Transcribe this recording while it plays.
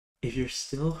If you're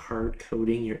still hard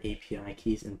coding your API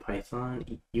keys in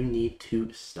Python, you need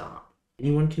to stop.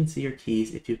 Anyone can see your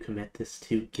keys if you commit this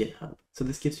to GitHub. So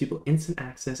this gives people instant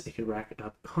access. It can rack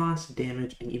up cost,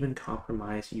 damage, and even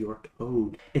compromise your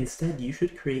code. Instead, you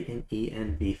should create an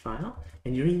env file,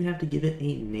 and you don't even have to give it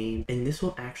a name, and this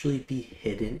will actually be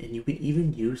hidden, and you can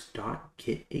even use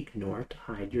 .gitignore to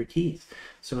hide your keys.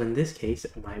 So in this case,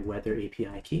 my weather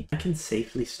API key, I can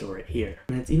safely store it here,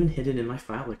 and it's even hidden in my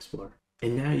file explorer.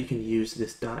 And now you can use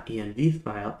this .env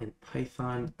file in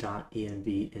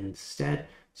python-dotenv instead.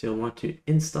 So you'll want to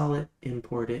install it,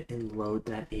 import it, and load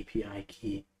that API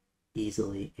key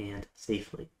easily and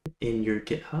safely. In your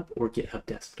GitHub or GitHub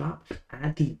Desktop,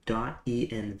 add the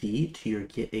 .env to your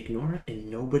gitignore, and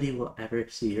nobody will ever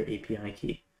see your API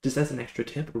key. Just as an extra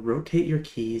tip, rotate your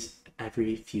keys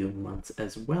every few months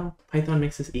as well. Python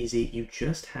makes this easy. You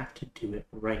just have to do it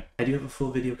right. I do have a full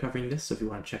video covering this, so if you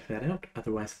want to check that out.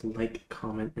 Otherwise, like,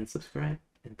 comment, and subscribe.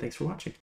 And thanks for watching.